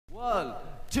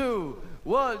2,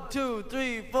 1, 2,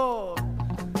 3, 4.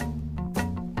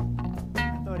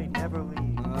 I thought he'd never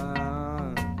leave.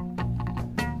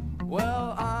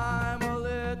 Well, I'm a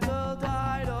little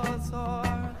dinosaur.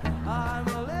 I'm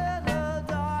a little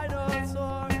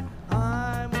dinosaur.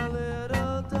 I'm a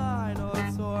little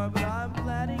dinosaur, but I'm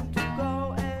planning to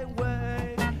go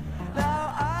away.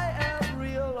 Now I am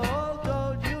real old,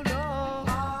 don't you know?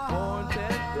 Born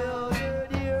 10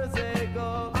 billion years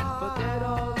ago, but they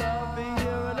don't love me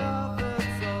here enough, and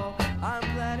so I'm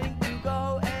planning to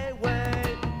go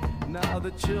away. Now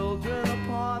the children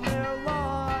upon their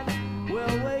lawn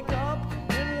will wake up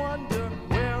and wonder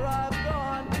where I've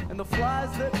gone, and the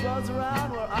flies that buzz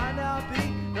around where I now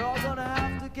be, they're all gonna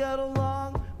have to get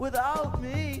along without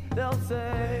me. They'll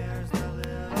say, "Where's the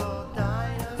little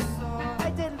dinosaur?" I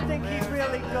didn't think he'd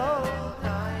really go.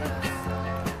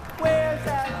 Where's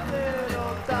that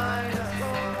little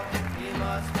dinosaur? He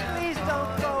must have Please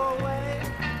don't go away.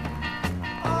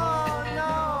 Oh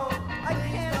no, I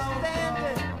can't stand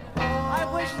it. I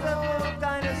wish the little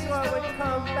dinosaur would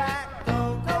come back.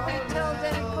 Nobody tells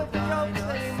any good jokes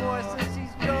anymore since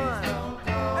he's gone.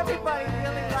 Everybody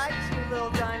really likes you,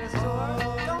 little dinosaur.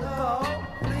 Don't go.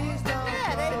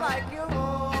 Yeah, they like you.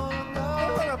 They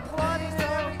were applauding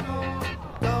and everything.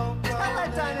 Tell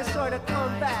that dinosaur to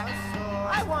come back.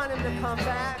 I want him to come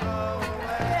back.